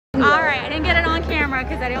right, I didn't get it on camera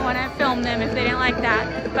because I didn't want to film them if they didn't like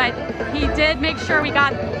that. But he did make sure we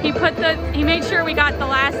got, he made sure we got the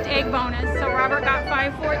last egg bonus. So Robert got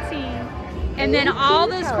 514. And then all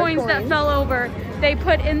those coins that fell over, they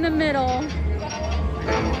put in the middle.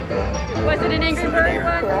 Was it an Angry Bird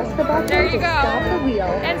one? There you go.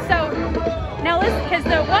 And so, now listen, because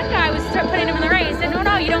the one guy was putting them in the right. He said, no,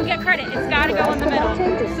 no, you don't get credit. It's got to go in the middle.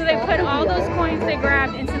 So they put all those coins they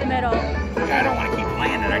grabbed into the middle. I don't want to keep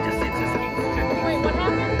playing it. It just keeps. Wait, what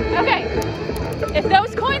happened? Okay. If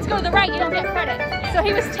those coins go to the right, you don't get credit. So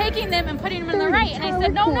he was taking them and putting them in the right. And I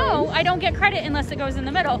said, no, no, I don't get credit unless it goes in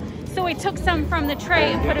the middle. So we took some from the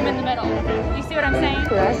tray and put them in the middle. You see what I'm saying?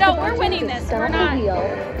 No, we're winning this. We're not.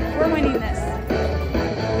 We're winning this.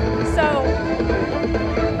 So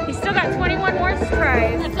he still got 21 more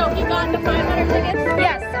tries. And so he got the 500 tickets?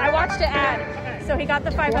 Yes, I watched it ad. So he got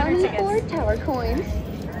the 500 tickets. 24 tower coins.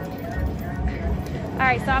 All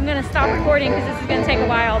right, so I'm gonna stop recording because this is gonna take a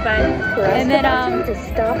while, but and then to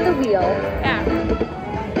stop the wheel. Yeah.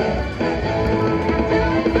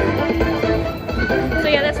 So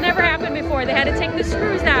yeah, that's never happened before. They had to take the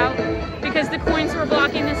screws out because the coins were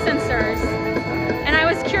blocking the sensors. And I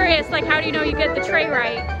was curious, like, how do you know you get the tray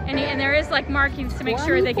right? And there is like markings to make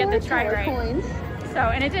sure they get the tray right. Coins. So,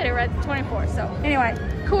 and it did, it read 24. So anyway,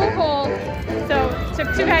 cool. So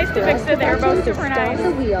took two guys to fix it. They were both super nice.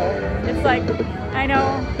 It's like, I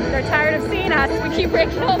know they're tired of seeing us. We keep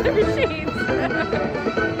breaking all the machines.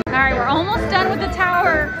 All right, we're almost done with the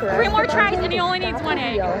tower. 3 more tries and he only needs 1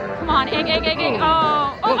 egg. Come on, egg.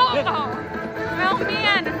 Oh,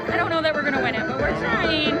 man. I don't know that we're gonna win it, but we're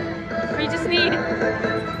trying. We just need,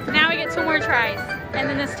 now we get 2 more tries and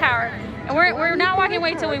then this tower. And we're not walking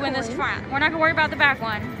away till we win this front. We're not gonna worry about the back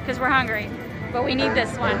one because we're hungry, but we need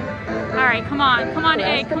this one. All right, come on,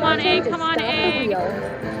 egg, come on, egg. Come on.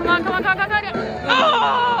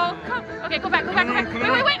 Oh, okay, go back.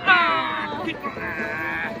 Wait. Oh.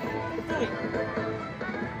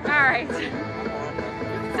 All right.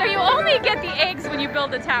 So you only get the eggs when you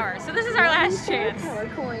build the tower. So this is our last chance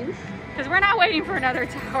because we're not waiting for another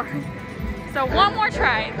tower. So 1 more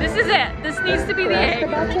try. This is it. This needs to be the egg.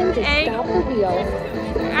 Egg.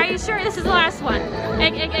 Are you sure this is the last one?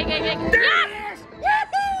 Egg. Yes!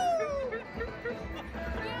 Woohoo!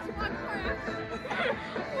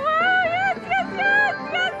 Whoa,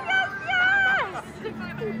 yes!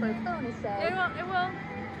 It will.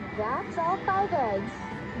 That's all 5 eggs.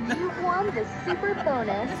 You won the super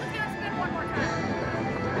bonus. This is gonna spin 1 more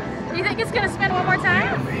time. You think it's gonna spin 1 more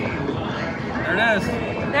time? There it is.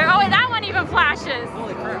 There. Oh, that one even flashes.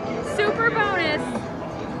 Holy crap. Super bonus.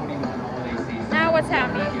 Now what's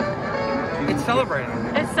happening? It's celebrating.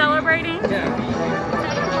 It's celebrating? Yeah.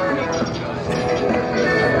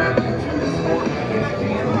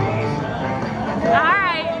 All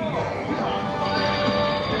right.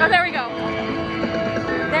 Oh, there we go.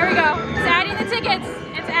 It's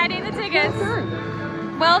adding the tickets.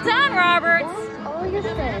 Well done, Robert. That's all your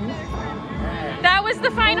spins. That was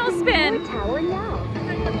the final spin. Tower now.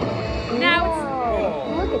 Now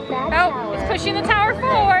Look at that tower. it's pushing the tower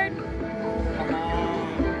forward.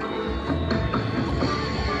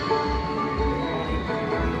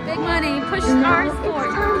 Big money, push ours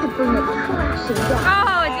forward. Time to bring it crashing down.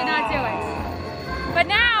 Oh, it did not do it. But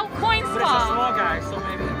now coins But it's a fall. small guy, so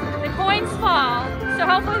maybe. The coins fall, so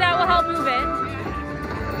hopefully that will help move it.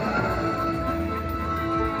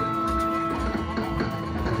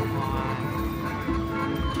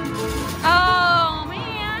 Oh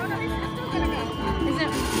man! Is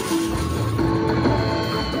it?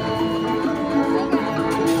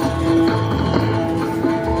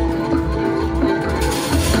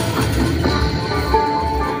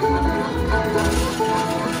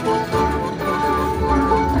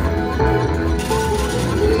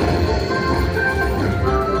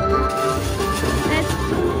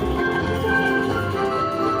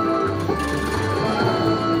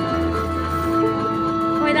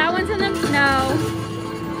 Wait, that one's in the, no.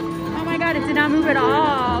 Oh my God, it did not move at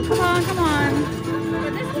all. Come on.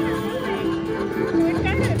 But this one is moving.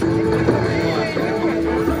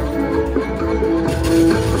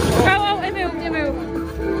 Oh, it moved.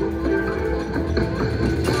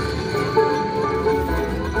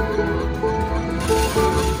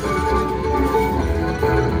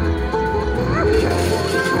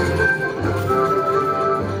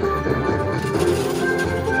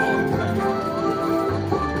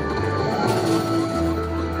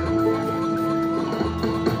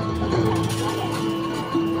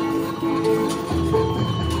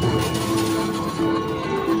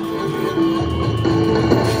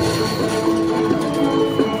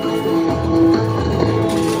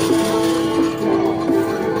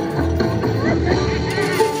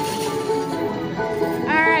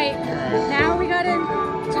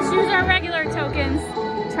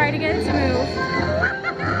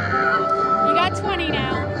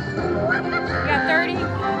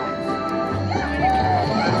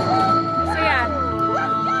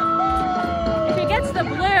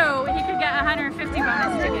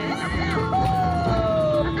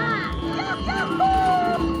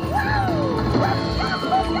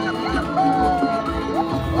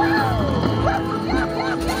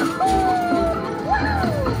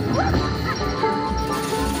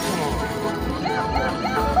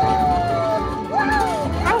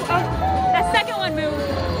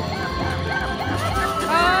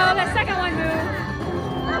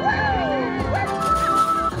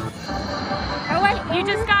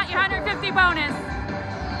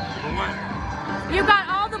 You got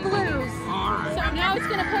all the blues. All right. So now it's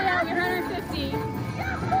gonna pay out your 150.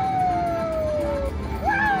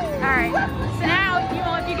 All right. So now,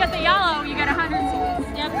 if you get the yellow, you get 100.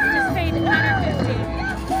 Yep, you just paid 150.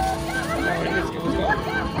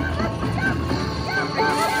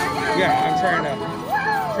 Yeah, I'm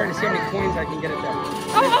trying to see how many coins I can get at that.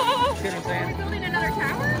 Oh. See what I'm saying? Building another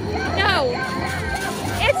tower? No.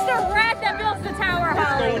 It's the rat that builds the tower, It's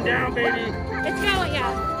Holly. going down, baby. It's going,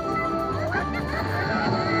 yeah.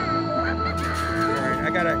 All right,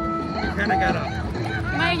 you kind of gotta.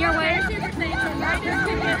 Am I in your way?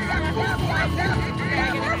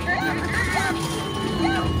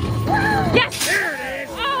 Yes! There it is.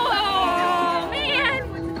 Oh, man!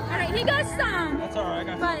 All right, he got some. That's all right. I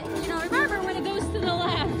got. But, remember when it goes to the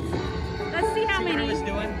left. Let's see how See what I many. was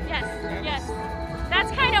doing? Yes, yes.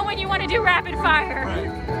 That's kind of when you want to do rapid fire. Right.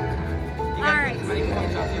 All right. How many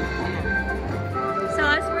coins off you?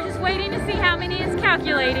 So we're just waiting to see how many is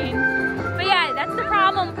calculating. But yeah, that's the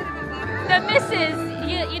problem. The misses,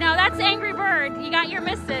 you know, that's Angry Bird. You got your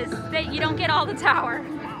misses. That you don't get all the tower.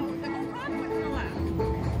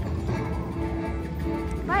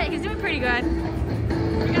 But he's doing pretty good.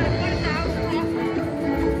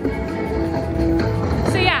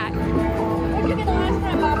 So yeah. What did you get the last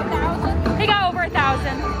time, Bob? 1,000? He got over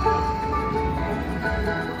 1,000.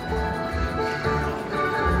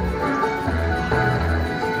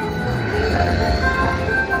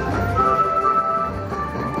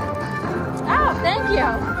 Oh, thank you.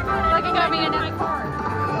 Like it got me in my car.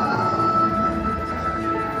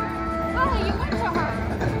 Oh, you went to her.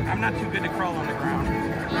 I'm not too good to crawl on the ground.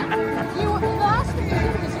 You lost the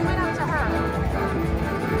food because you went up to her.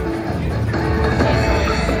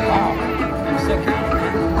 Wow. I'm still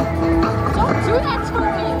counting. Don't do that to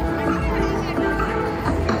me.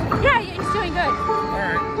 Yeah, he's doing good. All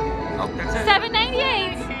right. Oh, that's it.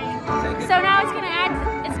 798. Take it. So now it's gonna add.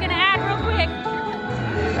 It's gonna add real quick.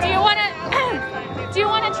 Do you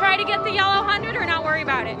wanna try to get the yellow 100 or not worry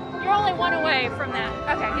about it? You're only one away from that.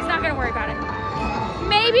 Okay, he's not gonna worry about it.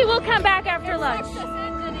 Maybe we'll come back after lunch.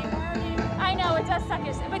 I know it does suck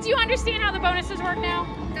us. But do you understand how the bonuses work now?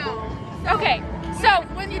 No. Okay. So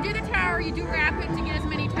When you do the tower, you do rapid to get as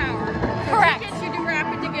many towers. So Correct. Tickets, you do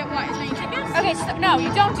rapid to get what? As many tickets? okay, so no,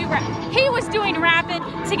 you don't do rapid. He was doing rapid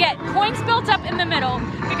to get coins built up in the middle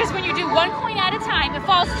because when you do one coin at a time, it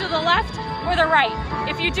falls to the left or the right.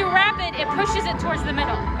 If you do rapid, it pushes it towards the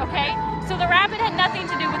middle, okay? So the rapid had nothing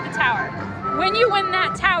to do with the tower. When you win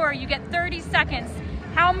that tower, you get 30 seconds.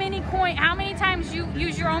 How many times you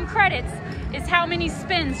use your own credits is how many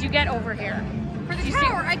spins you get over here. For the You see-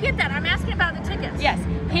 tower, I get that. I'm asking about the tickets. Yes,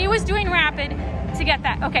 he was doing rapid to get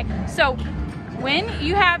that. Okay, so when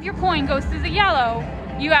you have your coin go through the yellow,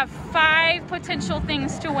 you have 5 potential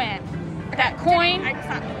things to win. That coin,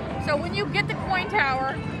 So when you get the coin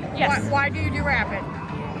tower, Yes. why do you do rapid?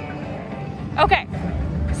 okay.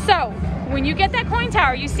 So when you get that coin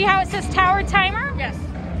tower, you see how it says tower timer? Yes.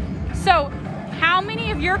 So how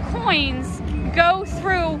many of your coins go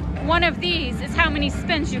through one of these is how many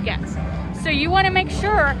spins you get. So you want to make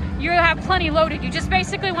sure you have plenty loaded. You just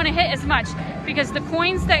basically want to hit as much because the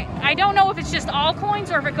coins that, I don't know if it's just all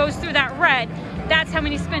coins or if it goes through that red, that's how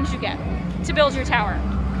many spins you get to build your tower.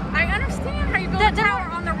 I understand how you build a tower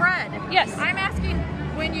on the red. Yes. I'm asking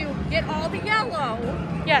when you get all the yellow,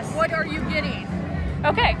 Yes. what are you getting?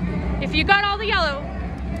 Okay. If you got all the yellow,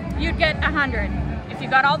 you'd get 100. If you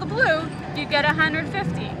got all the blue, you'd get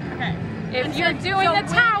 150. Okay. If you're doing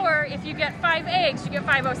the tower, if you get 5 eggs, you get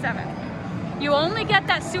 507. You only get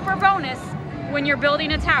that super bonus when you're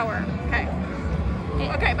building a tower. Okay.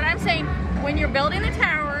 Okay, but I'm saying when you're building the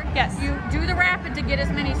tower, Yes. you do the rapid to get as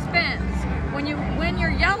many spins. When you win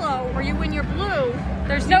your yellow or you win your blue,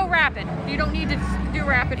 There's no rapid. you don't need to do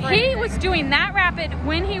rapid for He anything. was doing that rapid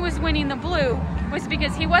when he was winning the blue was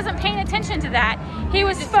because he wasn't paying attention to that. He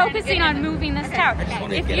was just trying to focusing get on in. moving this Okay. tower. I just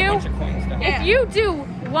wanted If to get a bunch of coins down. If you do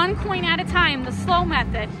one coin at a time, the slow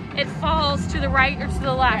method, it falls to the right or to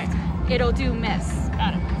the left. It'll do miss.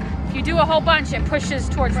 Got it. If you do a whole bunch, it pushes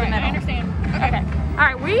towards the Right, middle. I understand. Okay. All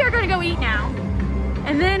right, we are going to go eat now,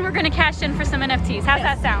 and then we're going to cash in for some NFTs. How's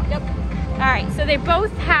that sound? Yep. All right, so they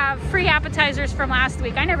both have free appetizers from last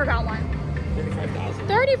week. I never got one. 35,000.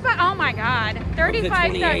 35, oh my God.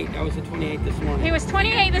 35. I was at 28 this morning. He was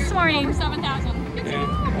 28 this morning. Over 7,000.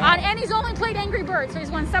 Yeah. And he's only played Angry Bird, so he's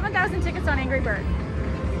won 7,000 tickets on Angry Bird.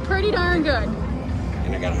 Pretty darn good.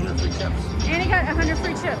 And I got 100 free chips. And he got 100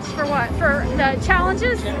 free chips for what? For the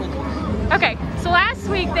challenges? Okay, so last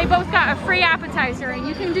week they both got a free appetizer, and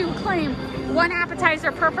you can claim 1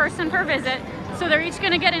 appetizer per person per visit. So they're each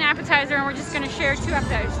gonna get an appetizer, and we're just gonna share 2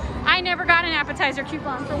 appetizers. I never got an appetizer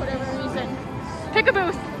coupon for whatever reason. Pick a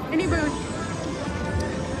booth, any booth.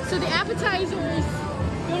 So the appetizers, you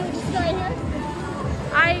want to just start here?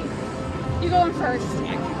 You go in first.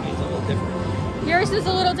 Actually, it's a little different. Yours is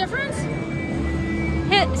a little different?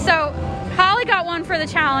 So Holly got one for the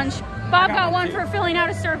challenge. Bob got one for filling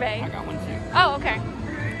out a survey. I got one too. Oh, okay.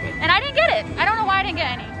 And I didn't get it. I don't know why I didn't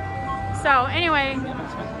get any. So anyway,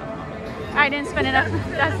 I didn't spend enough.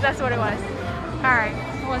 That's what it was. All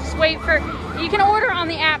right, we'll just wait for, you can order on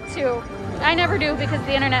the app too. I never do because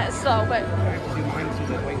the internet is slow, but I have to do mine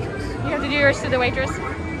through the waitress. you have to do yours through the waitress. All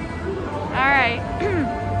right.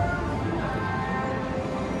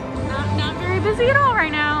 Not very busy at all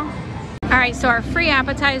right now. All right, so our free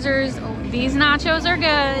appetizers, these nachos are good.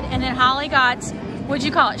 And then Holly got, what'd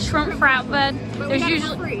you call it? Shrimp flatbread. There's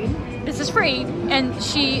usually free. This is free, and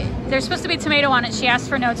there's supposed to be tomato on it. She asked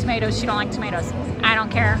for no tomatoes. She don't like tomatoes. I don't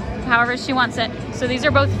care. However she wants it. So these are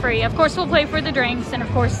both free. Of course, we'll pay for the drinks, and of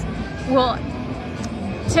course, we'll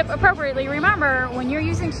tip appropriately. Remember, when you're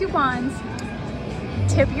using coupons,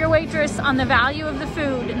 tip your waitress on the value of the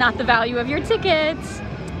food, not the value of your tickets.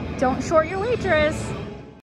 Don't short your waitress.